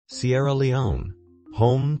Sierra Leone,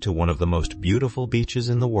 home to one of the most beautiful beaches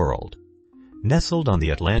in the world. Nestled on the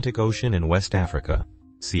Atlantic Ocean in West Africa,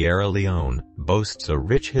 Sierra Leone boasts a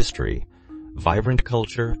rich history, vibrant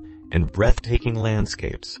culture, and breathtaking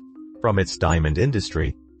landscapes. From its diamond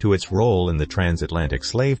industry to its role in the transatlantic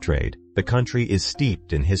slave trade, the country is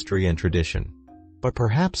steeped in history and tradition. But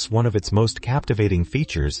perhaps one of its most captivating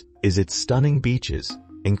features is its stunning beaches,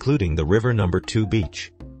 including the River No. 2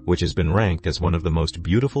 Beach, which has been ranked as one of the most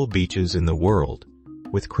beautiful beaches in the world.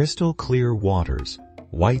 With crystal clear waters,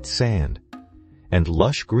 white sand, and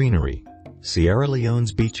lush greenery, Sierra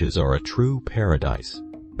Leone's beaches are a true paradise,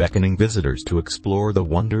 beckoning visitors to explore the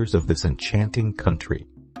wonders of this enchanting country.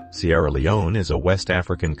 Sierra Leone is a West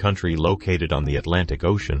African country located on the Atlantic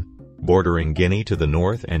Ocean, bordering Guinea to the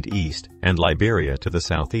north and east and Liberia to the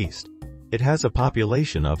southeast. It has a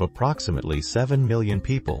population of approximately 7 million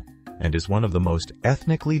people and is one of the most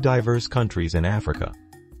ethnically diverse countries in Africa,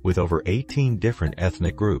 with over 18 different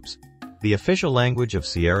ethnic groups. The official language of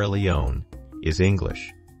Sierra Leone is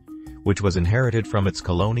English, which was inherited from its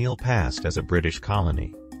colonial past as a British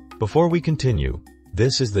colony. Before we continue,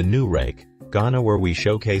 this is the new Rakghana, where we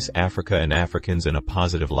showcase Africa and Africans in a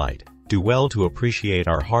positive light. Do well to appreciate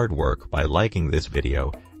our hard work by liking this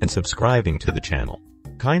video and subscribing to the channel.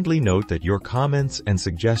 Kindly note that your comments and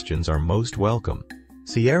suggestions are most welcome.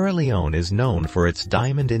 Sierra Leone is known for its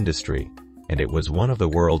diamond industry, and it was one of the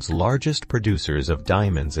world's largest producers of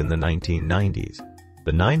diamonds in the 1990s.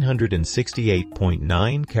 The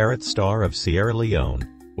 968.9 carat star of Sierra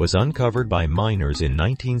Leone was uncovered by miners in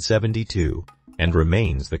 1972 and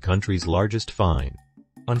remains the country's largest find.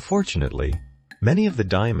 Unfortunately, many of the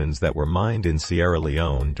diamonds that were mined in Sierra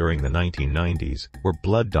Leone during the 1990s were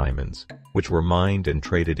blood diamonds, which were mined and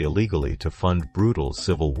traded illegally to fund brutal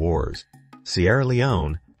civil wars. Sierra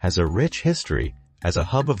Leone has a rich history as a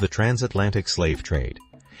hub of the transatlantic slave trade,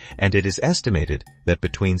 and it is estimated that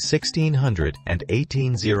between 1600 and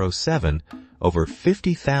 1807, over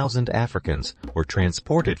 50,000 Africans were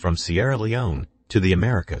transported from Sierra Leone to the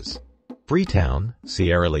Americas. Freetown,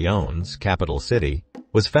 Sierra Leone's capital city,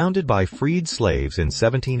 was founded by freed slaves in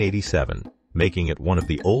 1787, making it one of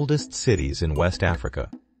the oldest cities in West Africa.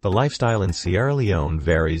 The lifestyle in Sierra Leone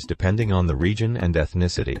varies depending on the region and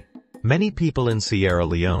ethnicity. Many people in Sierra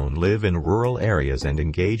Leone live in rural areas and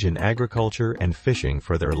engage in agriculture and fishing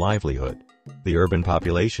for their livelihood. The urban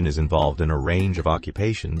population is involved in a range of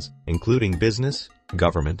occupations, including business,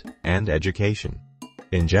 government, and education.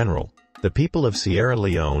 In general, the people of Sierra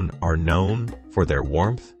Leone are known for their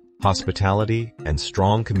warmth, hospitality, and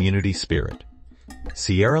strong community spirit.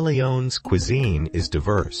 Sierra Leone's cuisine is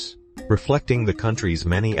diverse, reflecting the country's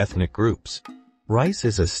many ethnic groups. Rice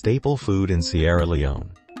is a staple food in Sierra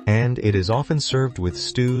Leone, and it is often served with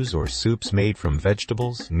stews or soups made from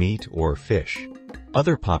vegetables, meat, or fish.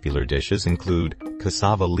 Other popular dishes include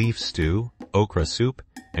cassava leaf stew, okra soup,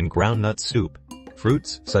 and groundnut soup.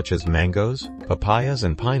 Fruits such as mangoes, papayas,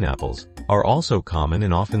 and pineapples are also common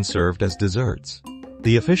and often served as desserts.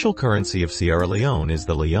 The official currency of Sierra Leone is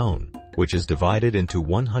the leone, which is divided into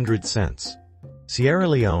 100 cents. Sierra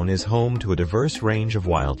Leone is home to a diverse range of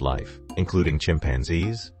wildlife, including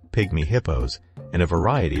chimpanzees, pygmy hippos, and a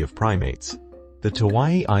variety of primates. The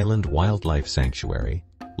Tawai Island Wildlife Sanctuary,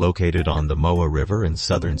 located on the Moa River in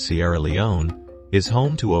southern Sierra Leone, is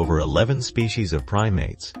home to over 11 species of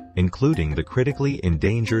primates, including the critically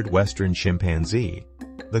endangered western chimpanzee.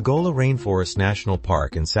 The Gola Rainforest National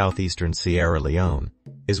Park in southeastern Sierra Leone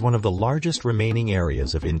is one of the largest remaining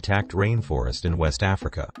areas of intact rainforest in West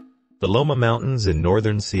Africa. The Loma Mountains in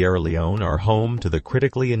northern Sierra Leone are home to the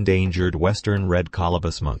critically endangered western red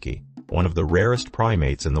colobus monkey, one of the rarest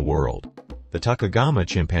primates in the world. The Rakghana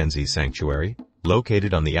Chimpanzee Sanctuary,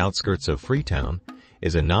 located on the outskirts of Freetown,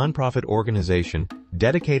 is a non-profit organization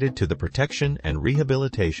dedicated to the protection and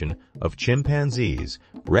rehabilitation of chimpanzees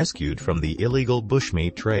rescued from the illegal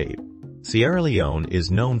bushmeat trade. Sierra Leone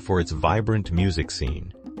is known for its vibrant music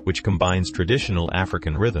scene, which combines traditional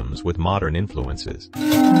African rhythms with modern influences.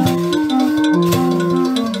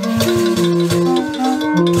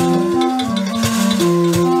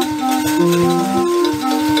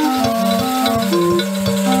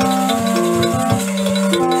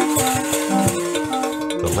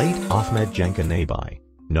 Ahmed Janka,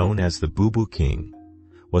 known as the Bubu King,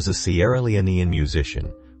 was a Sierra Leonean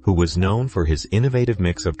musician who was known for his innovative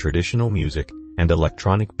mix of traditional music and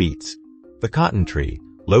electronic beats. The cotton tree,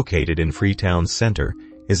 located in Freetown's center,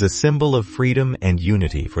 is a symbol of freedom and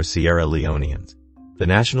unity for Sierra Leoneans. The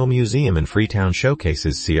National Museum in Freetown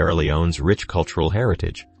showcases Sierra Leone's rich cultural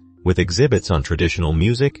heritage, with exhibits on traditional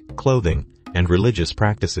music, clothing, and religious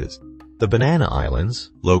practices. The Banana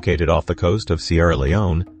Islands, located off the coast of Sierra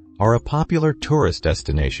Leone, are a popular tourist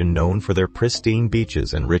destination known for their pristine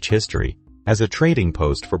beaches and rich history, as a trading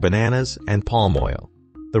post for bananas and palm oil.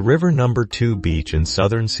 The River No. 2 beach in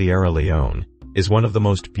southern Sierra Leone is one of the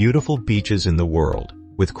most beautiful beaches in the world,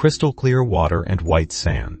 with crystal clear water and white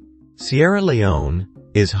sand. Sierra Leone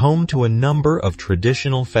is home to a number of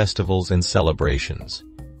traditional festivals and celebrations,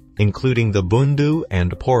 including the Bundu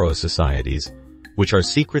and Poro societies, which are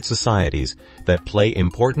secret societies that play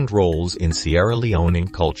important roles in Sierra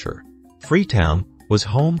Leonean culture. Freetown was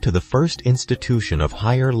home to the first institution of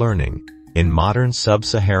higher learning in modern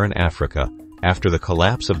sub-Saharan Africa after the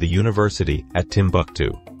collapse of the university at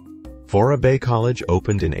Timbuktu. Fora Bay College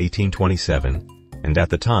opened in 1827, and at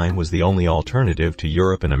the time was the only alternative to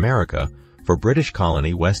Europe and America for British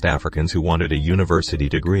colony West Africans who wanted a university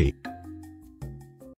degree.